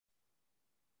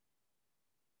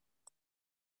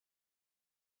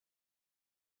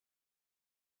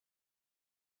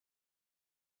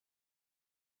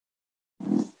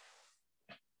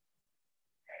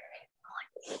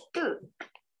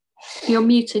You're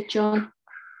muted, John.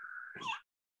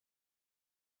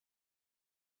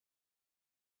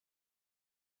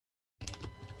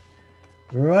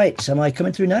 Right, so am I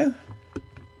coming through now?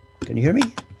 Can you hear me?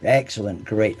 Excellent,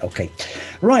 great, okay.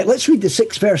 Right, let's read the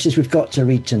 6 verses we've got to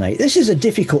read tonight. This is a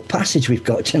difficult passage we've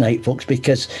got tonight, folks,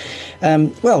 because,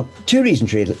 well, 2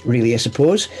 reasons really, I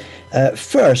suppose.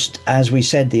 First, as we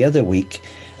said the other week,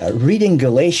 reading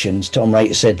Galatians, Tom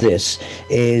Wright said this,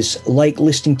 is like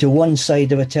listening to one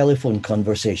side of a telephone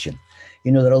conversation.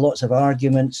 You know, there are lots of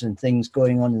arguments and things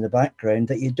going on in the background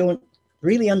that you don't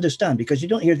really understand because you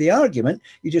don't hear the argument,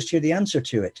 you just hear the answer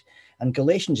to it. And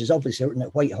Galatians is obviously written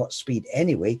at white hot speed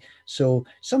anyway, so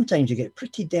sometimes you get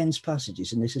pretty dense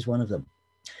passages, and this is one of them.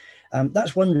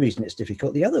 That's one reason it's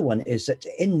difficult. The other one is that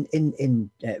in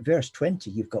verse 20,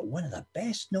 you've got one of the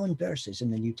best known verses in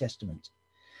the New Testament.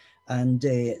 And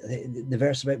the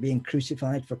verse about being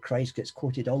crucified for Christ gets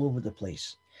quoted all over the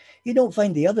place. You don't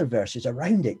find the other verses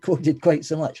around it quoted quite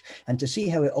so much. And to see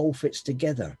how it all fits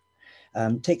together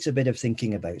takes a bit of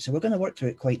thinking about. So we're going to work through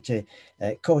it quite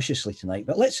cautiously tonight.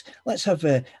 But let's have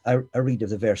a read of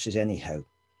the verses anyhow.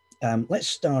 Let's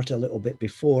start a little bit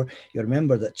before. You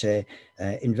remember that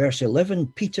in verse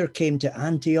 11, Peter came to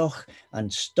Antioch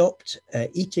and stopped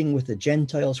eating with the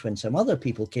Gentiles when some other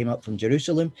people came up from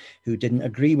Jerusalem who didn't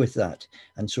agree with that.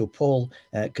 And so Paul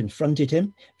confronted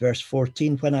him. Verse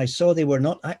 14, when I saw they were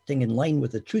not acting in line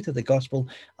with the truth of the gospel,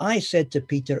 I said to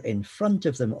Peter in front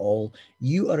of them all,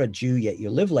 you are a Jew, yet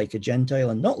you live like a Gentile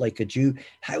and not like a Jew.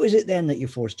 How is it then that you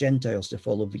force Gentiles to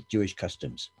follow Jewish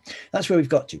customs? That's where we've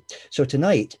got to. So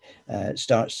tonight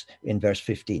starts in verse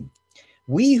 15.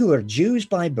 We who are Jews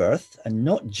by birth and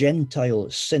not Gentile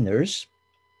sinners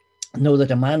know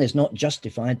that a man is not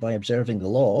justified by observing the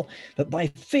law, but by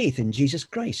faith in Jesus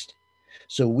Christ.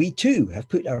 So we too have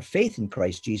put our faith in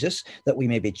Christ Jesus, that we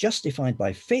may be justified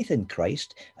by faith in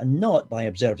Christ and not by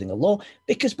observing the law,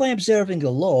 because by observing the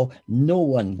law, no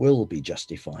one will be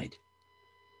justified.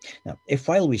 Now, if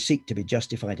while we seek to be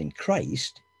justified in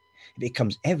Christ, it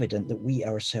becomes evident that we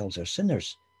ourselves are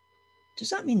sinners, does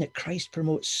that mean that Christ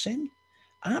promotes sin?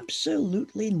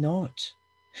 Absolutely not.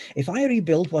 If I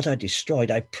rebuild what I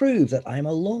destroyed, I prove that I am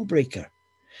a lawbreaker.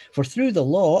 For through the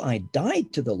law, I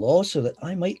died to the law so that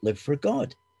I might live for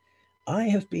God. I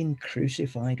have been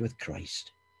crucified with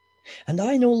Christ. And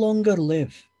I no longer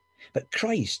live, but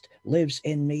Christ lives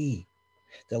in me.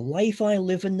 The life I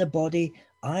live in the body,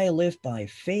 I live by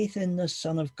faith in the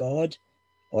Son of God,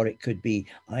 or it could be,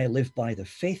 I live by the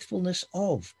faithfulness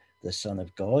of the Son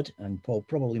of God, and Paul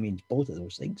probably means both of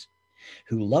those things,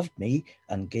 who loved me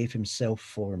and gave himself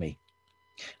for me.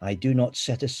 I do not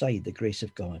set aside the grace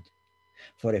of God.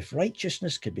 For if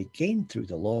righteousness could be gained through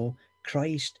the law,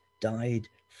 Christ died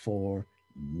for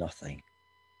nothing.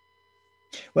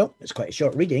 Well, it's quite a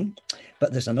short reading,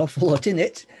 but there's an awful lot in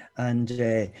it, and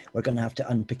we're going to have to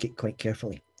unpick it quite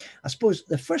carefully. I suppose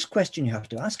the first question you have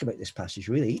to ask about this passage,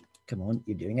 really, come on,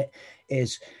 you're doing it,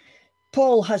 is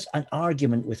Paul has an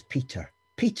argument with Peter.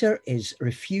 Peter is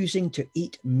refusing to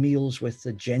eat meals with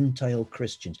the Gentile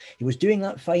Christians. He was doing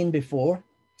that fine before.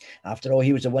 After all,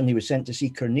 he was the one who was sent to see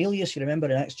Cornelius, you remember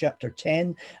in Acts chapter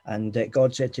 10, and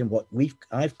God said to him, what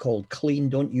I've called clean,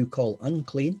 don't you call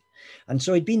unclean? And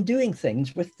so he'd been doing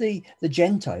things with the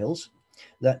Gentiles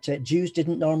that Jews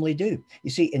didn't normally do.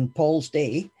 You see, in Paul's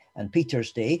day and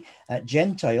Peter's day,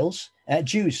 Jews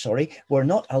were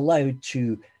not allowed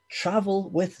to travel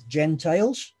with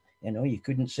Gentiles. You know, you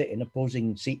couldn't sit in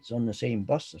opposing seats on the same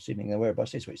bus, assuming there were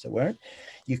buses, which there weren't.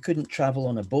 You couldn't travel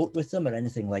on a boat with them or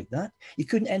anything like that. You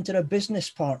couldn't enter a business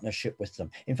partnership with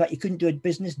them. In fact, you couldn't do a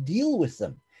business deal with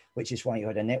them, which is why you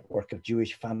had a network of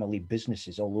Jewish family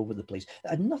businesses all over the place. It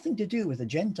had nothing to do with the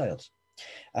Gentiles.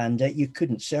 And you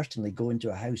couldn't certainly go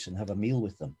into a house and have a meal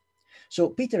with them. So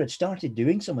Peter had started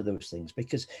doing some of those things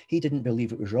because he didn't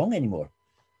believe it was wrong anymore.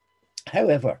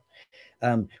 However,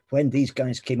 when these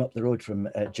guys came up the road from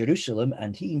Jerusalem,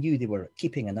 and he knew they were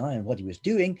keeping an eye on what he was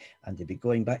doing, and they'd be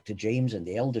going back to James and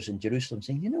the elders in Jerusalem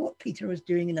saying, you know what Peter was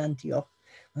doing in Antioch?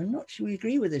 I'm not sure we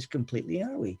agree with this completely,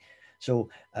 are we? So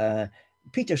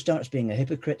Peter starts being a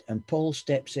hypocrite, and Paul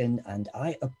steps in, and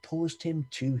I opposed him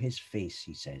to his face,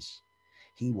 he says.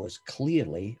 He was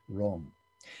clearly wrong.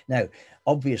 Now,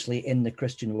 obviously, in the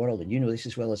Christian world, and you know this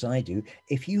as well as I do,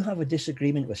 if you have a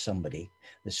disagreement with somebody,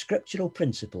 the scriptural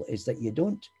principle is that you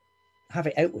don't have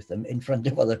it out with them in front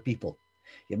of other people.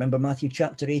 You remember Matthew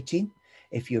chapter 18?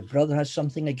 If your brother has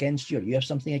something against you, or you have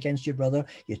something against your brother,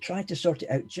 you try to sort it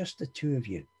out, just the two of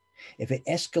you. If it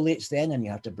escalates then and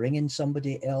you have to bring in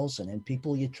somebody else and then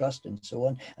people you trust and so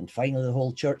on, and finally the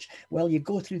whole church, well, you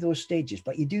go through those stages,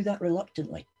 but you do that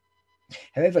reluctantly.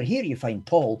 However, here you find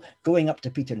Paul going up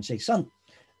to Peter and saying, son,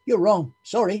 you're wrong.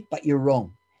 Sorry, but you're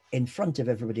wrong, in front of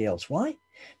everybody else. Why?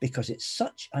 Because it's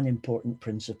such an important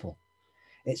principle.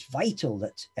 It's vital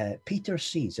that Peter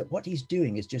sees that what he's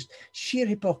doing is just sheer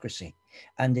hypocrisy.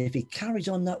 And if he carries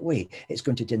on that way, it's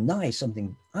going to deny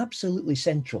something absolutely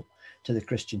central to the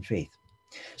Christian faith.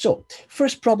 So,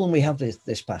 first problem we have with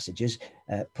this passage is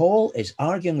Paul is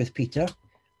arguing with Peter.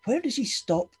 Where does he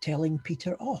stop telling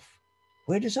Peter off?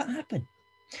 Where does that happen?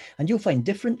 And you'll find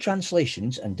different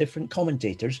translations and different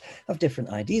commentators have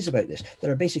different ideas about this.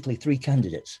 There are basically three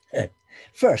candidates.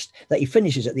 First, that he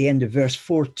finishes at the end of verse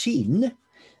 14,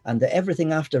 and that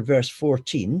everything after verse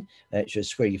 14, which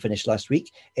is where you finished last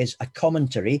week, is a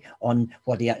commentary on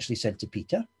what he actually said to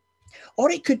Peter. Or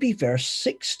it could be verse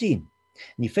 16.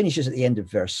 And he finishes at the end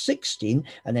of verse 16,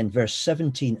 and then verse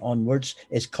 17 onwards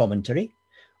is commentary.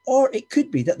 Or it could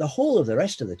be that the whole of the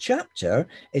rest of the chapter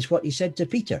is what he said to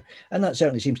Peter. And that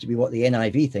certainly seems to be what the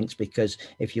NIV thinks, because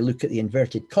if you look at the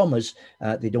inverted commas,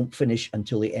 they don't finish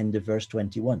until the end of verse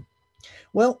 21.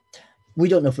 Well, we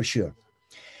don't know for sure.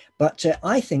 But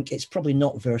I think it's probably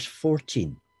not verse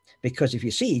 14. Because if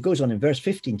you see, he goes on in verse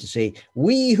 15 to say,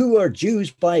 we who are Jews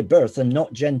by birth and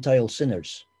not Gentile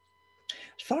sinners.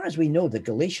 As far as we know, the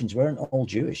Galatians weren't all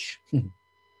Jewish.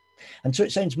 And so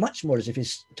it sounds much more as if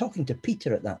he's talking to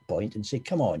Peter at that point and say,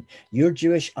 come on, you're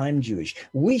Jewish, I'm Jewish.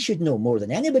 We should know more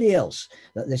than anybody else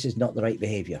that this is not the right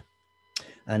behavior.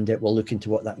 And we'll look into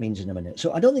what that means in a minute.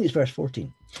 So I don't think it's verse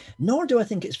 14, nor do I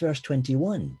think it's verse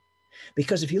 21.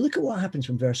 Because if you look at what happens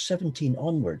from verse 17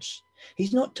 onwards,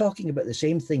 he's not talking about the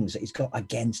same things that he's got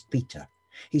against Peter.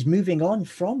 He's moving on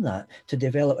from that to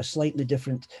develop a slightly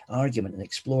different argument and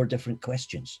explore different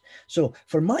questions. So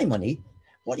for my money,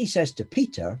 what he says to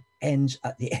Peter ends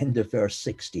at the end of verse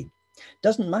 16.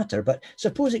 Doesn't matter, but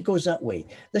suppose it goes that way.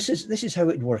 This is how it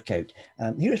would work out.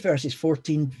 Here's verses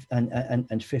 14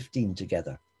 and 15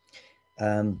 together.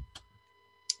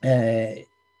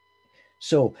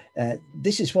 So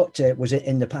this is what was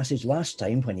in the passage last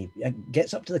time when he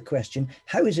gets up to the question,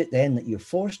 how is it then that you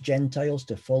force Gentiles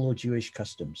to follow Jewish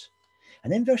customs?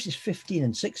 And then verses 15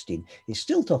 and 16, he's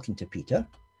still talking to Peter.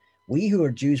 We who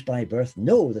are Jews by birth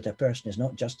know that a person is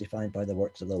not justified by the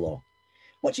works of the law.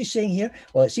 What's he saying here?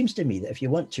 Well, it seems to me that if you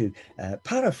want to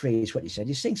paraphrase what he said,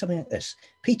 he's saying something like this.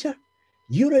 Peter,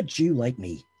 you're a Jew like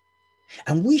me,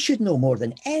 and we should know more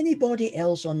than anybody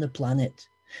else on the planet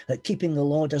that keeping the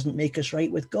law doesn't make us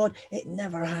right with God. It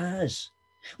never has.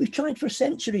 We've tried for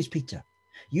centuries, Peter.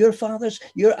 Your fathers,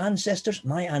 your ancestors,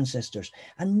 my ancestors,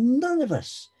 and none of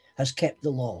us has kept the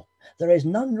law. There is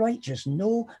none righteous,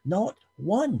 no, not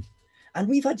one. And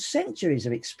we've had centuries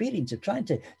of experience of trying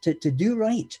to do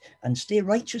right and stay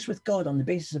righteous with God on the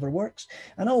basis of our works.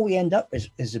 And all we end up is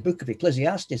the book of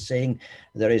Ecclesiastes saying,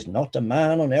 there is not a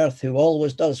man on earth who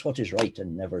always does what is right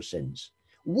and never sins.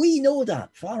 We know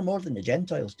that far more than the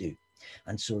Gentiles do.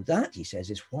 And so that, he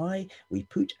says, is why we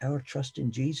put our trust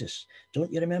in Jesus.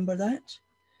 Don't you remember that?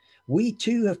 We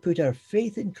too have put our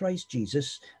faith in Christ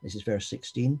Jesus, this is verse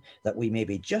 16, that we may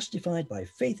be justified by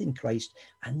faith in Christ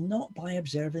and not by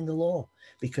observing the law,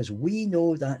 because we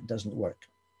know that doesn't work.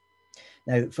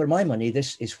 Now, for my money,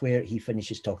 this is where he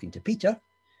finishes talking to Peter.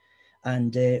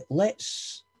 And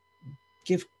let's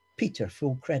give Peter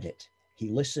full credit. He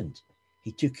listened.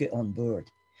 He took it on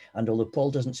board. And although Paul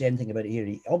doesn't say anything about it here,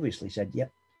 he obviously said,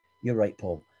 yep, you're right,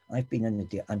 Paul. I've been in the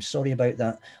deal. I'm sorry about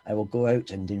that. I will go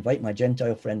out and invite my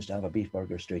Gentile friends to have a beef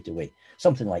burger straight away.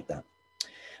 Something like that.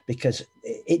 Because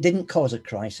it didn't cause a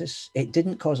crisis. It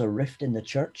didn't cause a rift in the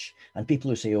church. And people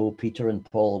who say, oh, Peter and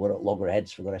Paul were at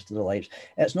loggerheads for the rest of their lives.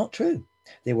 It's not true.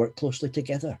 They work closely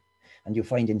together. And you'll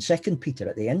find in 2 Peter,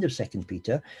 at the end of 2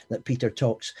 Peter, that Peter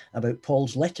talks about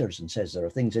Paul's letters and says there are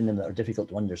things in them that are difficult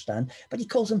to understand, but he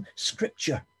calls them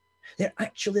scripture. They're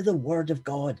actually the word of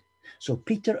God. So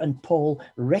Peter and Paul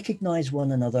recognize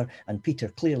one another, and Peter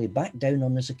clearly backed down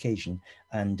on this occasion,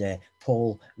 and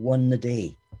Paul won the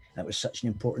day. That was such an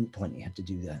important point. He had to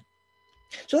do that.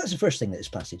 So that's the first thing that this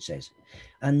passage says.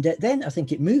 And then I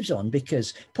think it moves on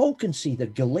because Paul can see the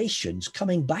Galatians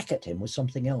coming back at him with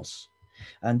something else.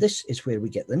 And this is where we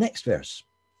get the next verse.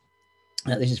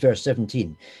 This is verse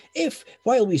 17. If,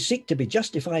 while we seek to be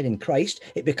justified in Christ,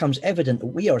 it becomes evident that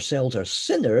we ourselves are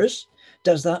sinners,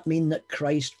 does that mean that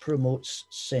Christ promotes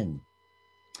sin?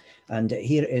 And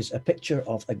here is a picture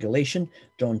of a Galatian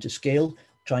drawn to scale,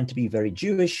 trying to be very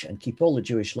Jewish and keep all the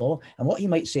Jewish law. And what he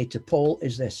might say to Paul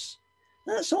is this: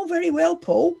 that's all very well,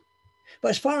 Paul, but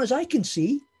as far as I can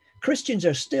see, Christians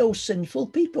are still sinful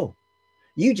people.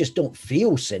 You just don't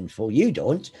feel sinful. You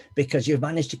don't, because you've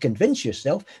managed to convince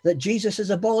yourself that Jesus has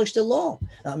abolished the law.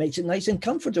 That makes it nice and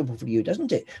comfortable for you,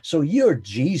 doesn't it? So your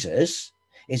Jesus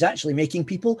is actually making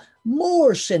people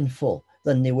more sinful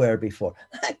than they were before.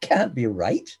 That can't be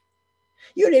right.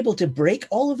 You're able to break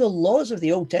all of the laws of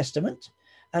the Old Testament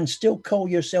and still call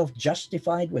yourself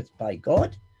justified by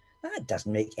God. That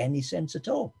doesn't make any sense at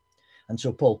all. And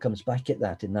so Paul comes back at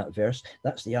that in that verse.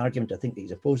 That's the argument I think that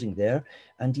he's opposing there.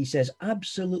 And he says,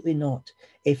 absolutely not.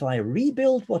 If I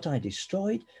rebuild what I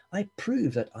destroyed, I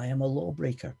prove that I am a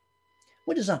lawbreaker.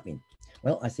 What does that mean?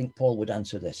 Well, I think Paul would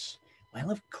answer this.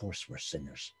 Well, of course we're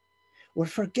sinners. We're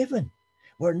forgiven.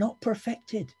 We're not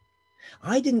perfected.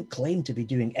 I didn't claim to be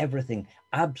doing everything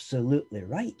absolutely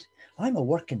right. I'm a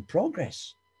work in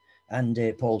progress. And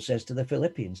Paul says to the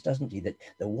Philippians, doesn't he, that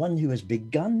the one who has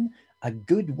begun a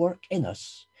good work in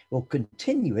us will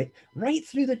continue it right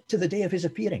through to the day of his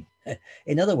appearing.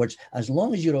 In other words, as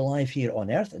long as you're alive here on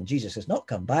earth and Jesus has not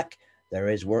come back, there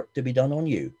is work to be done on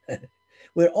you.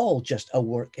 We're all just a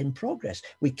work in progress.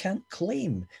 We can't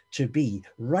claim to be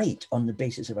right on the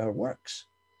basis of our works.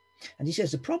 And he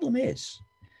says the problem is,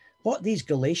 what these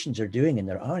Galatians are doing in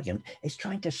their argument is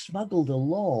trying to smuggle the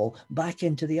law back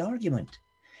into the argument.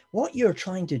 What you're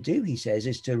trying to do, he says,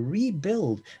 is to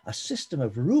rebuild a system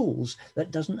of rules that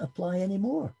doesn't apply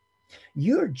anymore.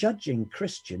 You're judging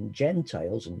Christian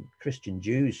Gentiles and Christian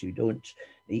Jews who don't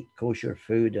eat kosher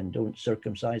food and don't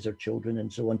circumcise their children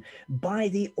and so on by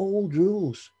the old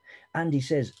rules. And he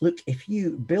says, look, if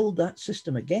you build that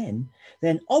system again,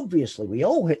 then obviously we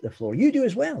all hit the floor. You do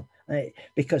as well,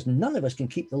 because none of us can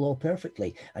keep the law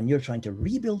perfectly. And you're trying to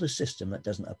rebuild a system that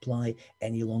doesn't apply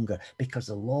any longer because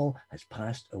the law has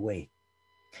passed away.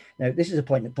 Now, this is a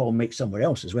point that Paul makes somewhere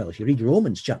else as well. If you read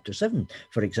Romans chapter 7,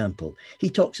 for example, he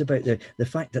talks about the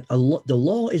fact that the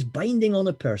law is binding on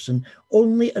a person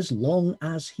only as long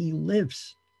as he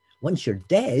lives. Once you're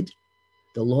dead,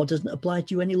 the law doesn't apply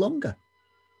to you any longer.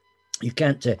 You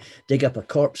can't dig up a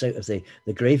corpse out of the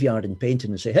graveyard in Paignton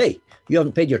and say, hey, you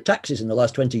haven't paid your taxes in the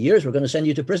last 20 years, we're going to send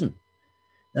you to prison.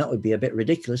 That would be a bit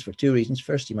ridiculous for two reasons.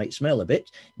 First, you might smell a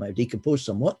bit, you might decompose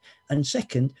somewhat. And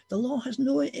second, the law has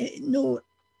no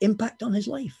impact on his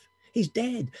life. He's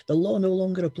dead. The law no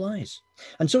longer applies.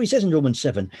 And so he says in Romans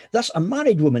 7, thus a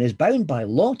married woman is bound by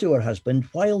law to her husband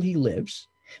while he lives.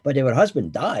 But if her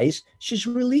husband dies, she's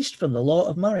released from the law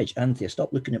of marriage. Anthea,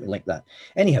 stop looking at me like that.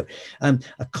 Anyhow,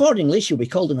 accordingly, she'll be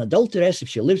called an adulteress if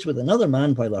she lives with another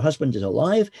man while her husband is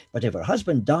alive. But if her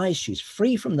husband dies, she's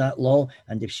free from that law.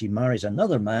 And if she marries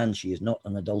another man, she is not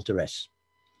an adulteress.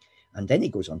 And then he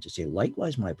goes on to say,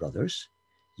 likewise, my brothers,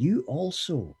 you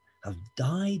also have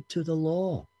died to the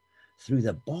law through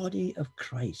the body of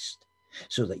Christ,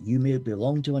 so that you may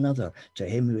belong to another, to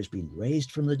him who has been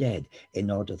raised from the dead, in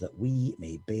order that we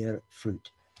may bear fruit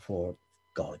for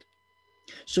God.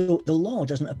 So the law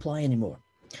doesn't apply anymore.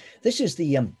 This is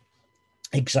the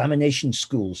examination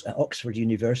schools at Oxford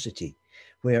University,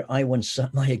 where I once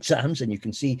sat my exams, and you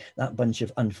can see that bunch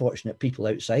of unfortunate people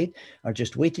outside are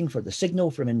just waiting for the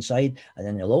signal from inside, and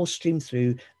then they'll all stream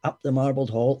through, up the marbled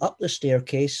hall, up the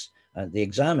staircase. The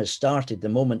exam has started the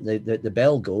moment the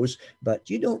bell goes, but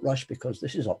you don't rush because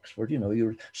this is Oxford. You know,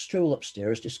 you stroll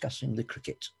upstairs discussing the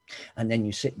cricket, and then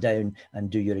you sit down and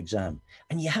do your exam.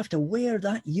 And you have to wear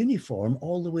that uniform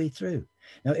all the way through.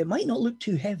 Now, it might not look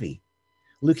too heavy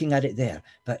looking at it there,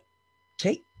 but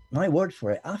take my word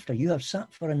for it, after you have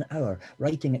sat for an hour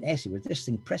writing an essay with this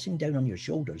thing pressing down on your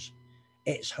shoulders,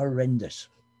 it's horrendous.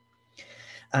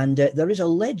 And there is a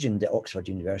legend at Oxford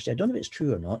University, I don't know if it's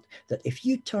true or not, that if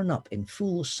you turn up in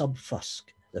full sub-fusk,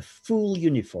 the full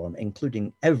uniform,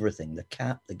 including everything, the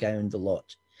cap, the gown, the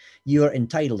lot, you are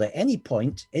entitled at any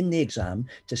point in the exam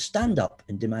to stand up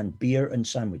and demand beer and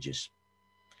sandwiches.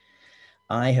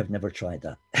 I have never tried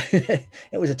that.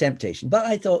 It was a temptation, but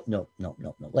I thought, no,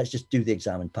 let's just do the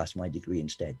exam and pass my degree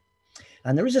instead.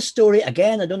 And there is a story,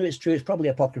 again, I don't know if it's true, it's probably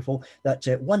apocryphal, that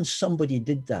once somebody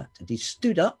did that, and he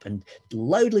stood up and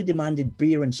loudly demanded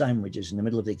beer and sandwiches in the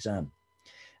middle of the exam.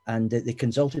 And they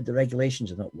consulted the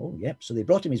regulations and thought, well, yep. So they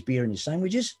brought him his beer and his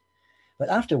sandwiches. But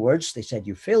afterwards, they said,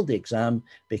 you failed the exam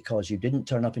because you didn't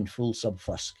turn up in full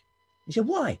sub-fusk. He said,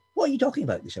 why? What are you talking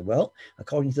about? They said, well,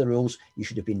 according to the rules, you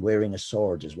should have been wearing a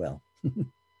sword as well.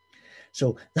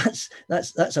 So that's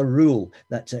a rule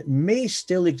that may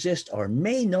still exist or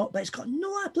may not, but it's got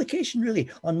no application really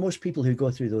on most people who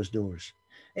go through those doors.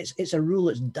 It's a rule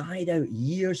that's died out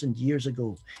years and years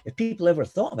ago. If people ever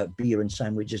thought about beer and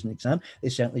sandwiches in an exam, they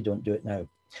certainly don't do it now.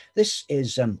 This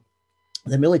is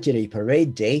the military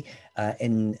parade day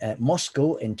in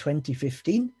Moscow in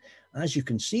 2015. As you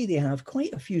can see, they have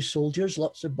quite a few soldiers,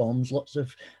 lots of bombs, lots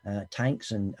of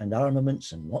tanks and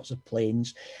armaments, and lots of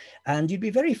planes. And you'd be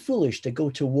very foolish to go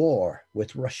to war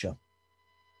with Russia.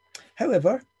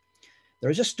 However, there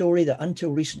is a story that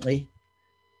until recently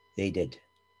they did.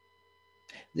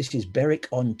 This is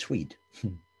Berwick-on-Tweed,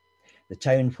 the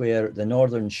town where the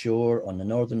northern shore on the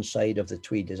northern side of the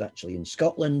Tweed is actually in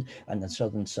Scotland and the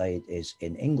southern side is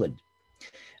in England.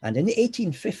 And in the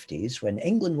 1850s, when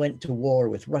England went to war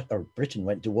with, or Britain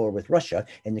went to war with Russia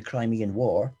in the Crimean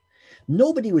War,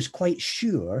 nobody was quite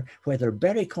sure whether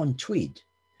Berwick-on-Tweed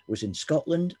was in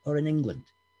Scotland or in England.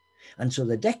 And so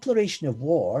the declaration of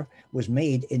war was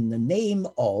made in the name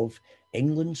of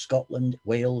England, Scotland,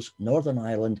 Wales, Northern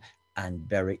Ireland, and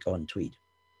Berwick-on-Tweed.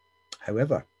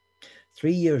 However,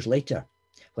 3 years later,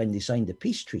 when they signed the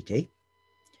peace treaty,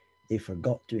 they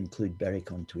forgot to include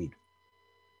Berwick-on-Tweed.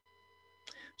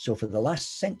 So for the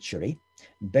last century,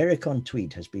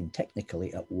 Berwick-on-Tweed has been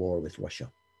technically at war with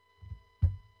Russia.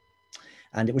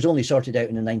 And it was only sorted out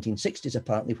in the 1960s,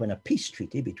 apparently, when a peace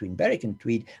treaty between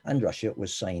Berwick-on-Tweed and Russia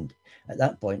was signed. At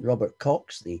that point, Robert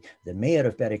Cox, the mayor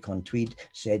of Berwick-on-Tweed,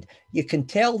 said, "You can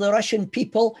tell the Russian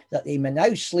people that they may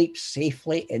now sleep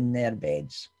safely in their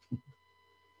beds."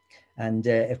 And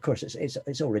of course,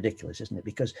 it's all ridiculous, isn't it?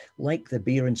 Because like the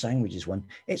beer and sandwiches one,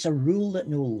 it's a rule that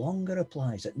no longer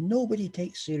applies, that nobody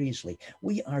takes seriously.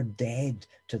 We are dead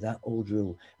to that old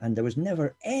rule. And there was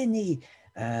never any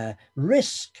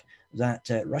risk that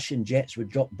Russian jets would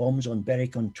drop bombs on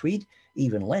Berwick-on-Tweed,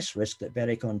 even less risk that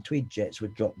Berwick-on-Tweed jets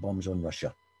would drop bombs on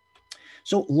Russia.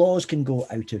 So laws can go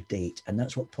out of date, and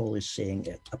that's what Paul is saying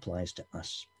it applies to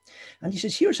us. And he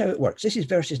says, here's how it works. This is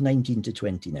verses 19 to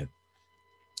 20 now.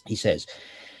 He says,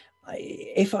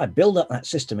 if I build up that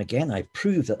system again, I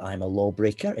prove that I'm a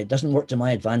lawbreaker. It doesn't work to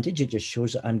my advantage. It just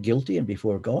shows that I'm guilty and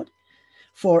before God.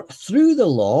 For through the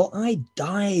law, I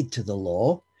died to the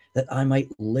law that I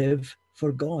might live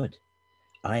for God.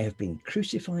 I have been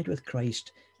crucified with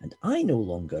Christ, and I no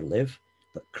longer live,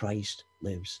 but Christ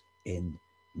lives in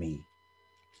me.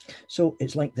 So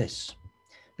it's like this.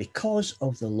 Because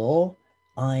of the law,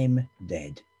 I'm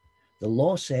dead. The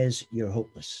law says you're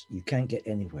hopeless. You can't get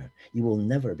anywhere. You will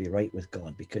never be right with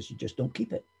God because you just don't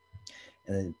keep it.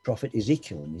 Prophet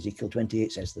Ezekiel in Ezekiel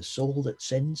 28 says, the soul that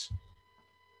sins,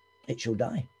 it shall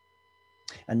die.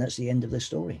 And that's the end of the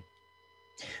story.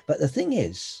 But the thing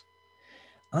is,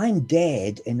 I'm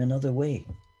dead in another way.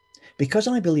 Because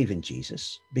I believe in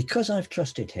Jesus, because I've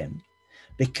trusted him,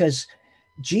 because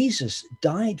Jesus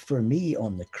died for me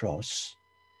on the cross,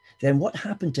 then what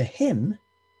happened to him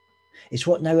is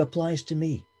what now applies to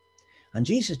me. And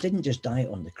Jesus didn't just die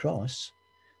on the cross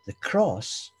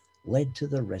led to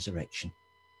the resurrection.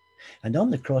 And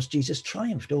on the cross, Jesus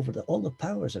triumphed over all the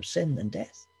powers of sin and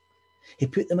death. He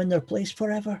put them in their place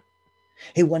forever.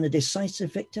 He won a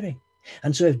decisive victory.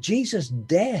 And so if Jesus'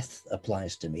 death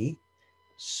applies to me,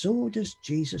 so does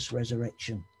Jesus'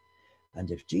 resurrection.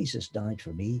 And if Jesus died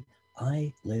for me,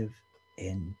 I live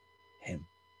in him.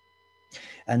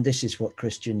 And this is what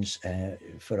Christians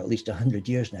for at least 100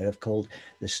 years now have called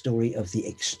the story of the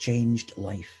exchanged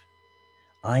life.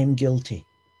 I'm guilty.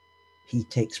 He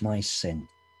takes my sin.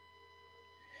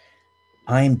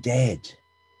 I'm dead.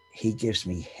 He gives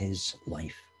me his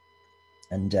life.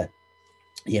 And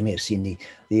you may have seen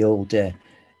the old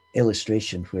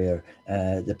illustration where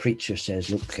the preacher says,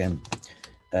 look,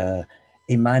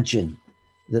 imagine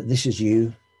that this is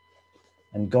you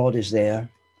and God is there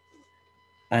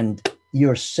and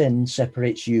your sin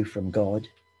separates you from God.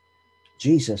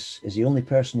 Jesus is the only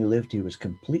person who lived who was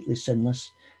completely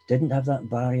sinless, didn't have that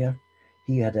barrier.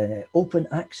 He had an open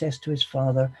access to his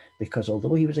Father because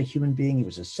although he was a human being, he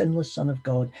was a sinless Son of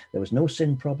God. There was no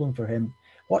sin problem for him.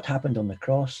 What happened on the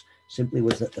cross simply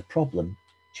was that the problem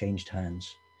changed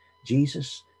hands.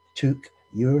 Jesus took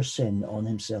your sin on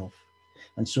himself.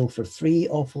 And so for 3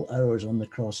 awful hours on the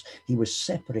cross, he was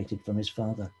separated from his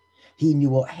Father. He knew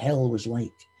what hell was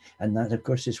like. And that, of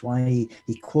course, is why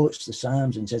he quotes the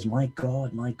Psalms and says, my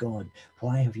God,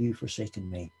 why have you forsaken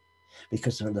me?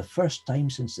 Because for the first time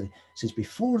since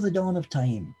before the dawn of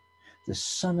time, the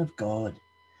Son of God,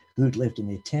 who had lived in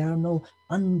eternal,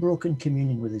 unbroken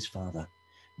communion with his Father,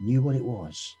 knew what it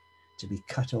was to be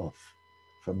cut off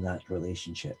from that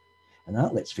relationship. And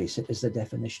that, let's face it, is the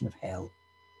definition of hell,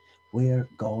 where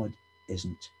God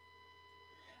isn't.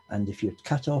 And if you're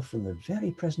cut off from the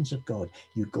very presence of God,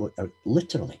 you are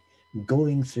literally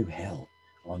going through hell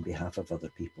on behalf of other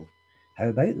people. How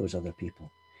about those other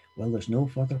people? Well, there's no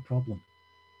further problem.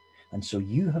 And so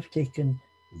you have taken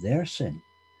their sin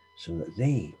so that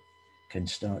they can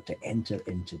start to enter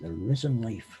into the risen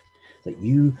life that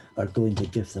you are going to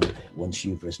give them once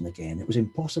you've risen again. It was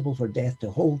impossible for death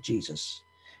to hold Jesus.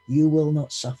 You will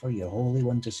not suffer your Holy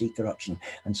One to see corruption.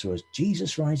 And so as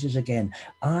Jesus rises again,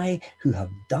 I who have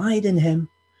died in him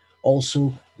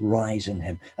also rise in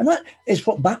him. And that is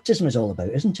what baptism is all about,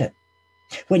 isn't it?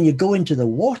 When you go into the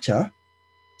water,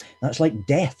 that's like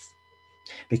death.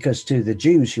 Because to the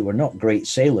Jews who were not great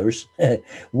sailors,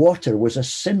 water was a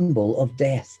symbol of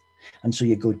death. And so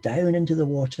you go down into the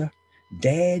water,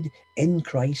 dead in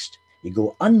Christ. You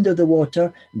go under the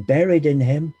water, buried in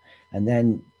him. And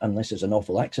then, unless it's an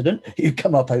awful accident, you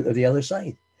come up out of the other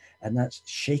side. And that's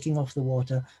shaking off the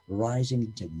water, rising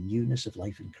into newness of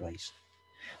life in Christ.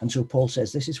 And so Paul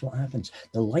says, this is what happens.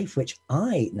 The life which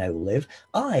I now live,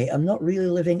 I am not really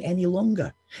living any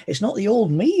longer. It's not the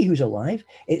old me who's alive.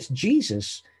 It's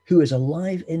Jesus who is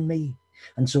alive in me.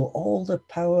 And so all the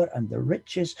power and the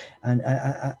riches and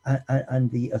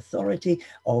the authority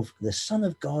of the Son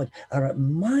of God are at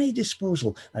my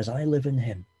disposal as I live in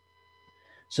him.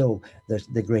 So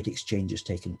the great exchange is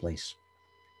taking place.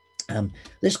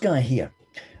 This guy here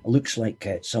looks like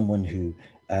someone who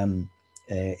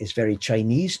is very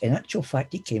Chinese. In actual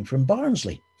fact, he came from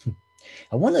Barnsley.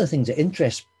 And one of the things that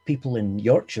interests people in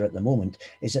Yorkshire at the moment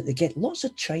is that they get lots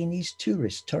of Chinese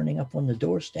tourists turning up on the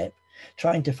doorstep,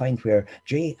 trying to find where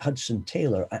J. Hudson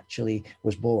Taylor actually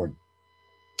was born.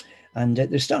 And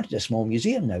they started a small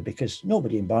museum now because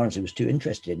nobody in Barnsley was too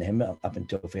interested in him up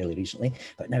until fairly recently.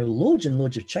 But now loads and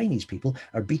loads of Chinese people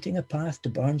are beating a path to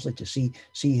Barnsley to see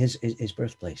his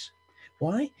birthplace.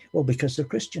 Why? Well, because they're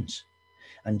Christians.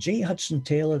 And J. Hudson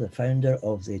Taylor, the founder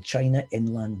of the China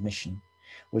Inland Mission,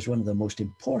 was one of the most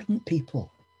important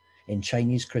people in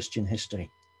Chinese Christian history.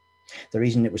 The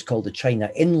reason it was called the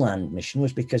China Inland Mission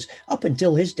was because up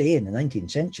until his day in the 19th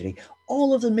century,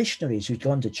 all of the missionaries who'd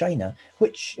gone to China,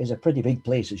 which is a pretty big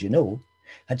place, as you know,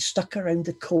 had stuck around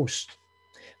the coast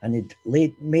and had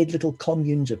made little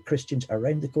communes of Christians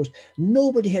around the coast.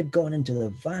 Nobody had gone into the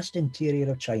vast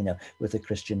interior of China with a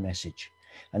Christian message.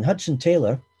 And Hudson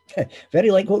Taylor,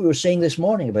 very like what we were saying this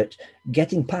morning about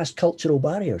getting past cultural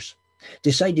barriers,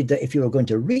 decided that if you were going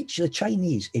to reach the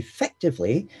Chinese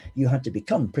effectively, you had to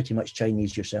become pretty much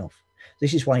Chinese yourself.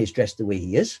 This is why he's dressed the way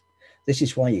he is. This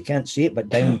is why you can't see it, but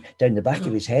down the back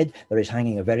of his head, there is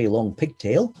hanging a very long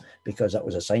pigtail, because that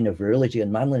was a sign of virility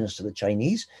and manliness to the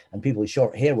Chinese, and people with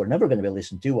short hair were never going to be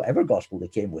listened to, whatever gospel they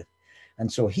came with.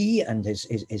 And so he and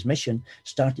his mission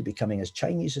started becoming as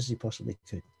Chinese as they possibly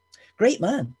could. Great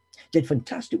man. Did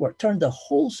fantastic work, turned the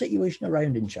whole situation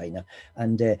around in China.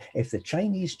 And if the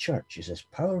Chinese church is as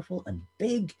powerful and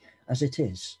big as it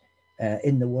is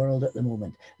in the world at the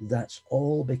moment, that's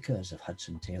all because of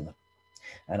Hudson Taylor.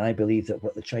 And I believe that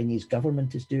what the Chinese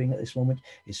government is doing at this moment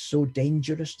is so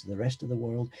dangerous to the rest of the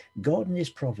world. God in his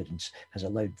providence has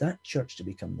allowed that church to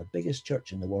become the biggest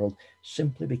church in the world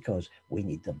simply because we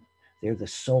need them. They're the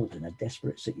salt in a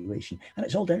desperate situation. And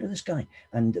it's all down to this guy.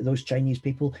 And those Chinese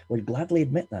people would gladly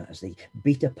admit that as they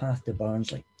beat a path to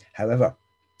Barnsley. However,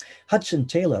 Hudson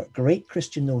Taylor, great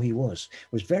Christian though he was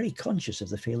very conscious of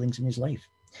the failings in his life.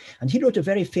 And he wrote a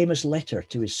very famous letter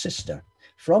to his sister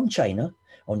from China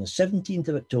on the 17th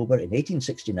of October in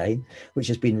 1869, which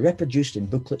has been reproduced in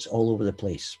booklets all over the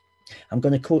place. I'm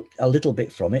going to quote a little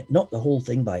bit from it, not the whole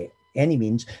thing by any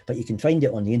means, but you can find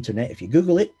it on the internet if you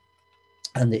Google it.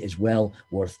 And it is well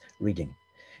worth reading.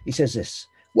 He says this: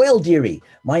 "Well, dearie,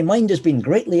 my mind has been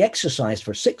greatly exercised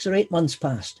for 6 or 8 months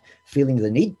past, feeling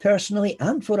the need personally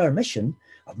and for our mission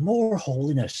of more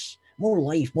holiness, more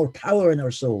life, more power in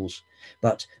our souls.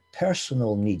 But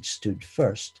personal need stood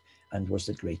first and was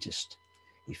the greatest."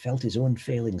 He felt his own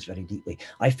failings very deeply.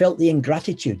 I felt the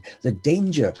ingratitude, the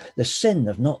danger, the sin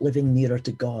of not living nearer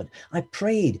to God. I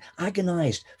prayed,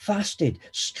 agonized, fasted,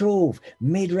 strove,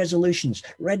 made resolutions,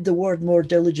 read the word more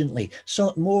diligently,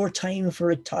 sought more time for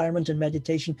retirement and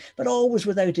meditation, but always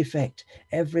without effect.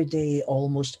 Every day,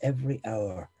 almost every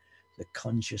hour, the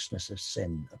consciousness of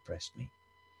sin oppressed me.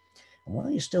 And while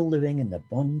you're still living in the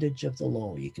bondage of the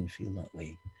law, you can feel that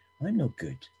way. I'm no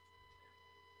good.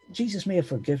 Jesus may have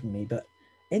forgiven me, but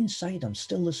inside, I'm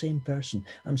still the same person.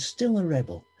 I'm still a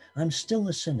rebel. I'm still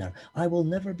a sinner. I will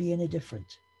never be any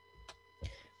different.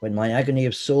 When my agony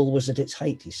of soul was at its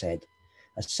height, he said,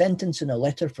 a sentence in a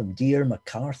letter from dear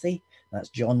McCarthy, that's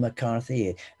John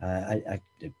McCarthy, a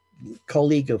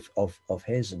colleague of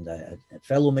his and a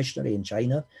fellow missionary in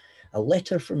China, a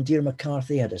letter from dear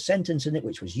McCarthy had a sentence in it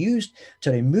which was used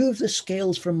to remove the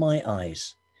scales from my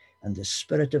eyes. And the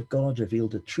Spirit of God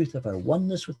revealed the truth of our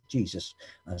oneness with Jesus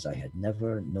as I had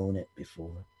never known it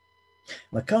before.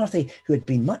 McCarthy, who had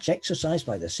been much exercised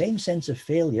by the same sense of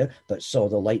failure, but saw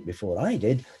the light before I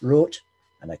did, wrote,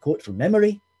 and I quote from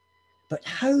memory, But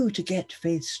how to get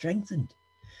faith strengthened?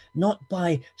 Not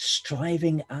by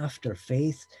striving after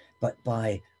faith, but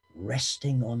by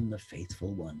resting on the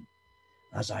faithful one.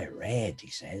 As I read, he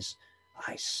says,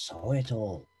 I saw it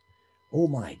all. Oh,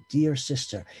 my dear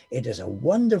sister, it is a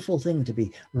wonderful thing to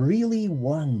be really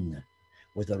one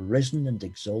with a risen and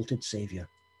exalted Saviour,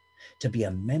 to be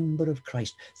a member of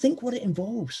Christ. Think what it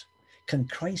involves. Can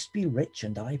Christ be rich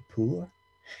and I poor?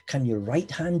 Can your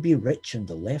right hand be rich and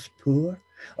the left poor?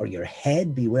 Or your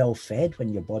head be well fed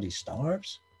when your body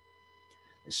starves?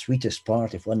 The sweetest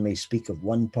part, if one may speak of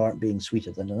one part being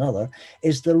sweeter than another,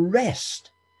 is the rest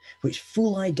which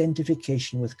full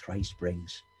identification with Christ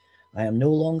brings. I am no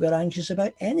longer anxious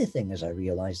about anything as I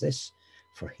realize this,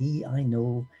 for he I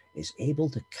know is able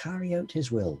to carry out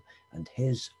his will, and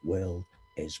his will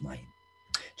is mine.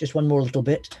 Just one more little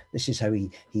bit. This is how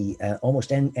he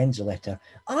almost ends the letter.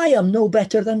 I am no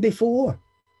better than before.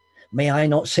 May I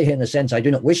not say in a sense I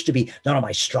do not wish to be, nor am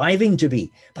I striving to be,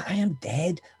 but I am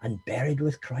dead and buried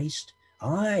with Christ.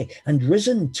 Aye, and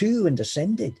risen too and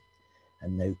ascended.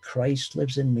 And now Christ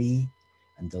lives in me,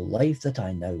 and the life that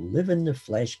I now live in the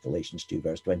flesh, Galatians 2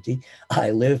 verse 20,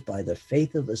 I live by the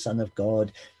faith of the Son of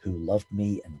God who loved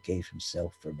me and gave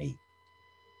himself for me.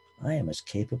 I am as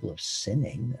capable of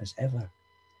sinning as ever,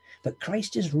 but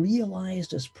Christ is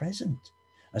realized as present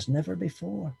as never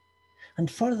before.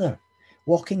 And further,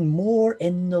 walking more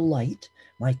in the light,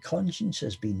 my conscience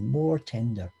has been more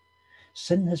tender.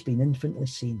 Sin has been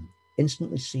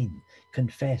instantly seen,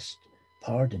 confessed,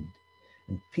 pardoned,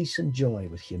 and peace and joy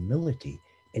with humility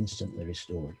instantly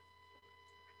restored.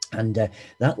 And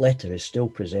that letter is still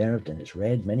preserved, and it's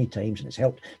read many times, and it's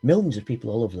helped millions of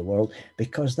people all over the world,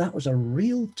 because that was a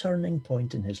real turning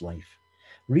point in his life.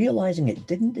 Realizing it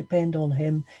didn't depend on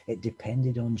him, it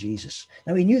depended on Jesus.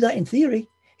 Now, he knew that in theory.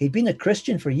 He'd been a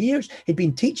Christian for years. He'd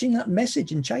been teaching that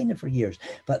message in China for years.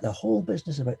 But the whole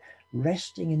business about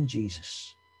resting in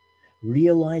Jesus,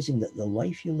 realizing that the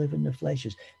life you live in the flesh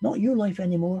is not your life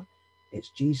anymore. It's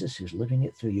Jesus who's living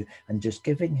it through you, and just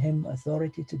giving him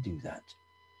authority to do that.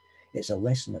 It's a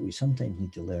lesson that we sometimes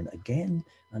need to learn again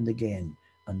and again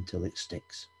until it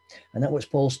sticks. And that's what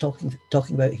Paul's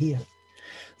talking about here.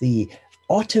 The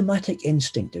automatic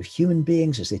instinct of human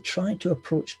beings as they try to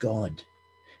approach God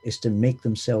is to make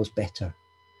themselves better,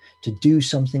 to do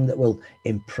something that will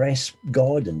impress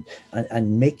God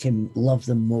and make him love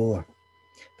them more.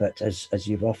 But as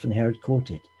you've often heard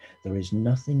quoted, there is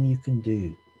nothing you can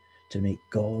do to make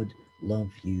God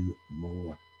love you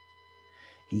more.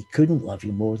 He couldn't love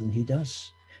you more than he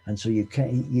does. And so you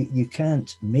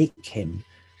can't make him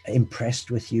impressed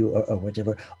with you or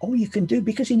whatever. All you can do,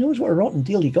 because he knows what a rotten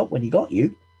deal he got when he got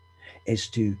you, is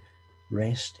to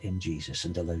rest in Jesus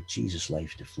and allow Jesus'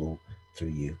 life to flow through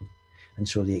you. And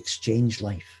so the exchange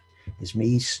life is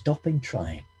me stopping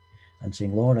trying and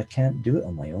saying, Lord, I can't do it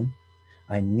on my own.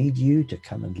 I need you to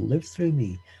come and live through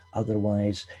me.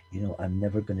 Otherwise, I'm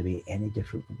never going to be any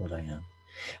different from what I am.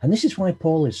 And this is why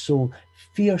Paul is so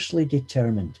fiercely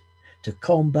determined to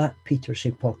combat Peter's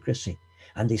hypocrisy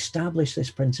and establish this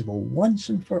principle once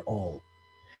and for all,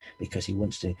 because he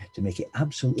wants to make it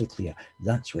absolutely clear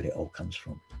that's where it all comes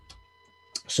from.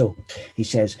 So he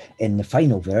says in the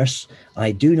final verse,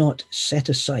 I do not set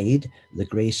aside the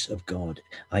grace of God.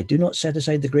 I do not set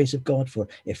aside the grace of God, for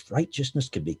if righteousness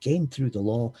can be gained through the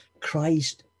law,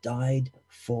 Christ died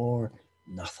for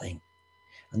nothing.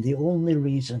 And the only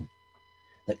reason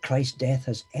that Christ's death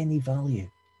has any value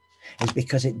is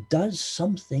because it does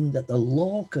something that the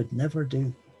law could never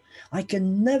do. I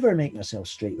can never make myself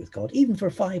straight with God, even for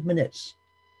 5 minutes,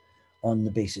 on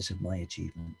the basis of my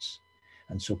achievements.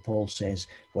 And so Paul says,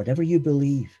 whatever you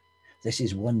believe, this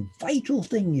is one vital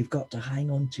thing you've got to hang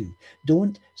on to.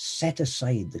 Don't set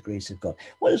aside the grace of God.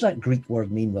 What does that Greek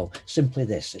word mean? Well, simply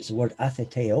this. It's the word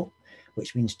atheteo,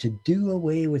 which means to do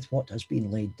away with what has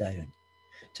been laid down,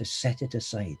 to set it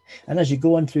aside. And as you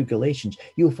go on through Galatians,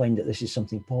 you'll find that this is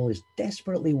something Paul is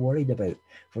desperately worried about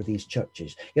for these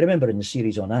churches. You remember in the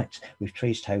series on Acts, we've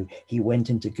traced how he went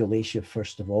into Galatia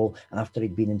first of all, after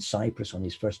he'd been in Cyprus on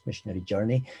his first missionary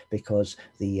journey, because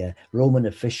the Roman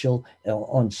official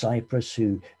on Cyprus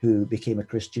who became a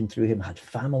Christian through him had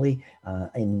family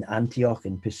in Antioch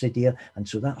and Pisidia. And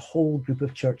so that whole group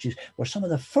of churches were some of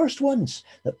the first ones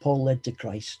that Paul led to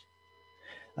Christ.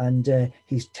 And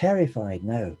he's terrified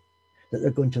now that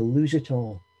they're going to lose it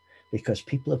all, because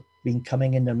people have been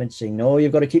coming in their midst saying, no,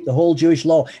 you've got to keep the whole Jewish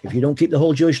law. If you don't keep the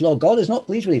whole Jewish law, God is not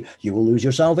pleased with you. You will lose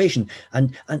your salvation.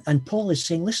 And Paul is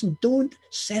saying, listen, don't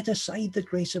set aside the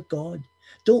grace of God.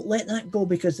 Don't let that go,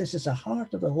 because this is the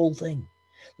heart of the whole thing.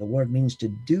 The word means to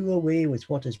do away with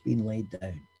what has been laid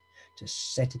down, to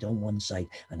set it on one side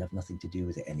and have nothing to do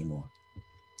with it anymore.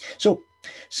 So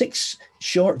 6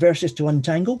 short verses to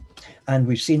untangle, and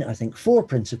we've seen, I think, 4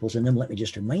 principles in them. Let me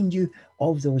just remind you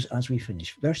of those as we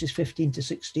finish. Verses 15 to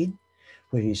 16,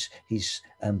 where he's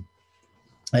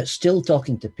still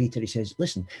talking to Peter. He says,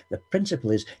 listen, the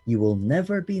principle is you will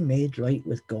never be made right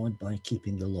with God by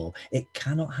keeping the law. It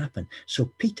cannot happen. So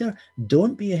Peter,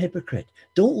 don't be a hypocrite.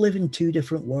 Don't live in 2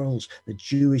 different worlds, the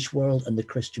Jewish world and the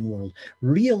Christian world.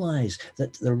 Realize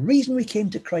that the reason we came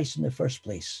to Christ in the first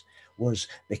place was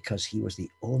because he was the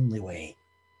only way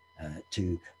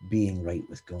to being right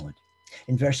with God.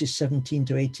 In verses 17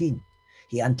 to 18,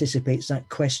 he anticipates that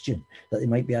question that they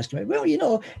might be asking. Well, you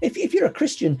know, if you're a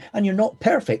Christian and you're not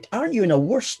perfect, aren't you in a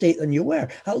worse state than you were?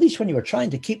 At least when you were trying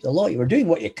to keep the law, you were doing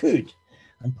what you could.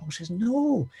 And Paul says,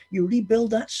 no, you rebuild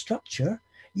that structure,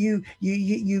 you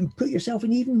put yourself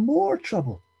in even more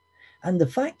trouble. And the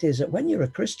fact is that when you're a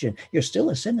Christian, you're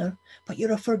still a sinner, but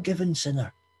you're a forgiven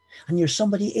sinner. And you're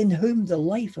somebody in whom the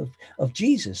life of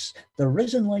Jesus, the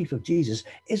risen life of Jesus,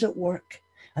 is at work.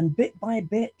 And bit by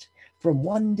bit, from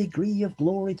one degree of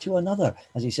glory to another,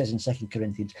 as he says in 2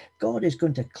 Corinthians, God is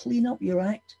going to clean up your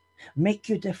act, make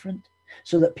you different,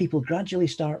 so that people gradually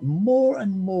start more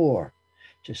and more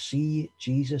to see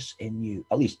Jesus in you.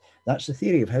 At least that's the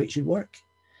theory of how it should work.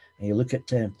 And you look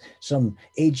at some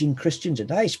aging Christians,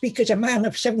 and I speak as a man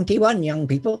of 71, young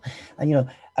people, and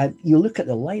you look at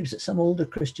the lives that some older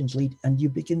Christians lead, and you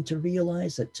begin to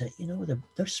realize that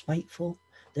they're spiteful,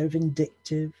 they're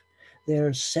vindictive,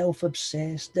 they're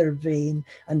self-obsessed, they're vain,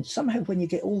 and somehow when you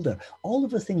get older, all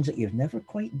of the things that you've never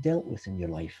quite dealt with in your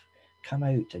life come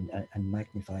out and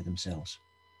magnify themselves.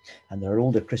 And there are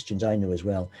older Christians I know as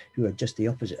well who are just the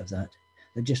opposite of that.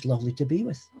 They're just lovely to be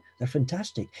with. They're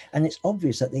fantastic. And it's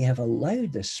obvious that they have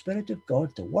allowed the Spirit of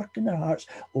God to work in their hearts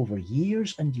over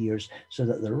years and years, so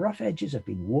that the rough edges have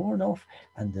been worn off,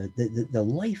 and the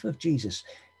life of Jesus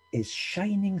is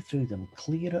shining through them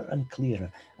clearer and clearer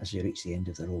as they reach the end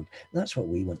of the road. That's what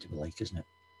we want to be like, isn't it?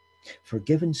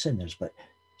 Forgiven sinners, but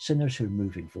sinners who are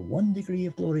moving from one degree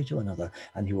of glory to another,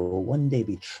 and who will one day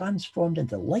be transformed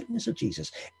into the likeness of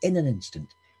Jesus in an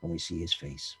instant when we see his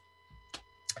face.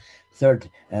 Third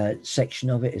section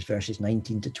of it is verses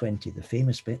 19 to 20, the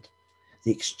famous bit,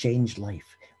 the exchanged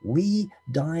life. We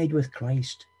died with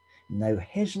Christ. Now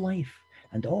his life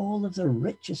and all of the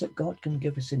riches that God can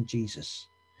give us in Jesus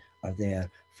are there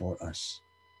for us.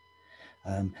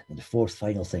 And the fourth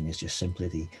final thing is just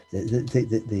simply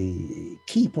the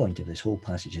key point of this whole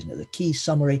passage, isn't it? The key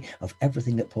summary of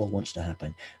everything that Paul wants to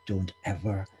happen. Don't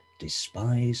ever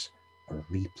despise or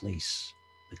replace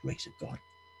the grace of God.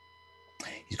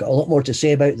 He's got a lot more to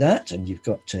say about that, and you've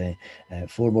got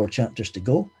 4 more chapters to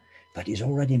go, but he's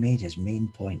already made his main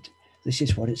point. This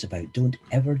is what it's about. Don't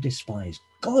ever despise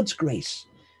God's grace,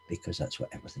 because that's what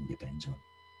everything depends on.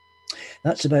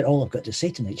 That's about all I've got to say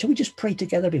tonight. Shall we just pray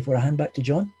together before I hand back to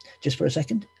John, just for a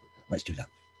second? Let's do that.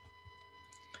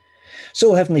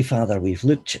 So, Heavenly Father, we've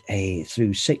looked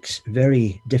through 6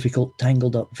 very difficult,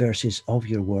 tangled up verses of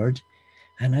your word.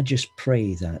 And I just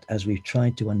pray that as we've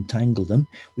tried to untangle them,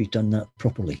 we've done that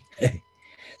properly.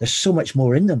 There's so much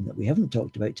more in them that we haven't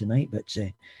talked about tonight, but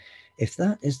if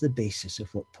that is the basis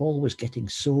of what Paul was getting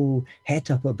so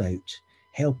het up about,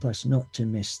 help us not to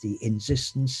miss the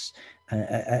insistence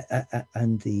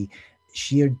and the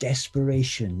sheer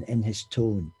desperation in his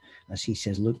tone as he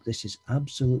says, look, this is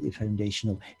absolutely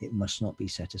foundational. It must not be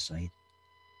set aside.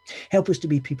 Help us to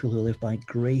be people who live by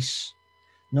grace,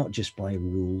 not just by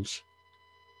rules.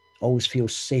 Always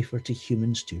feels safer to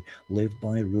humans to live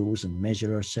by rules and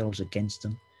measure ourselves against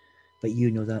them. But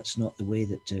you know that's not the way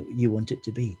that you want it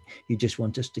to be. You just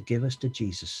want us to give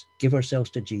ourselves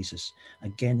to Jesus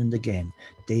again and again,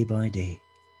 day by day,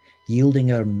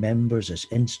 yielding our members as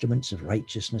instruments of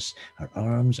righteousness, our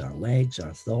arms, our legs,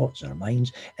 our thoughts, our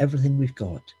minds, everything we've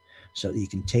got, so that you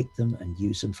can take them and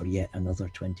use them for yet another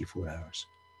 24 hours.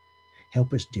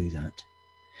 Help us do that.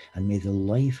 And may the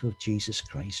life of Jesus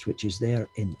Christ, which is there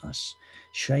in us,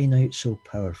 shine out so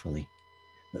powerfully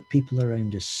that people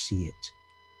around us see it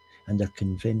and are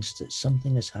convinced that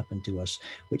something has happened to us,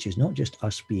 which is not just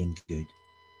us being good,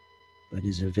 but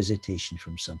is a visitation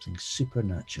from something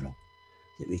supernatural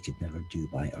that we could never do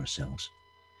by ourselves.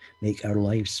 Make our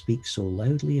lives speak so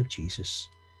loudly of Jesus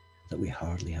that we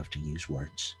hardly have to use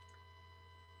words.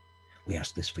 We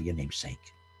ask this for your name's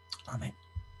sake. Amen.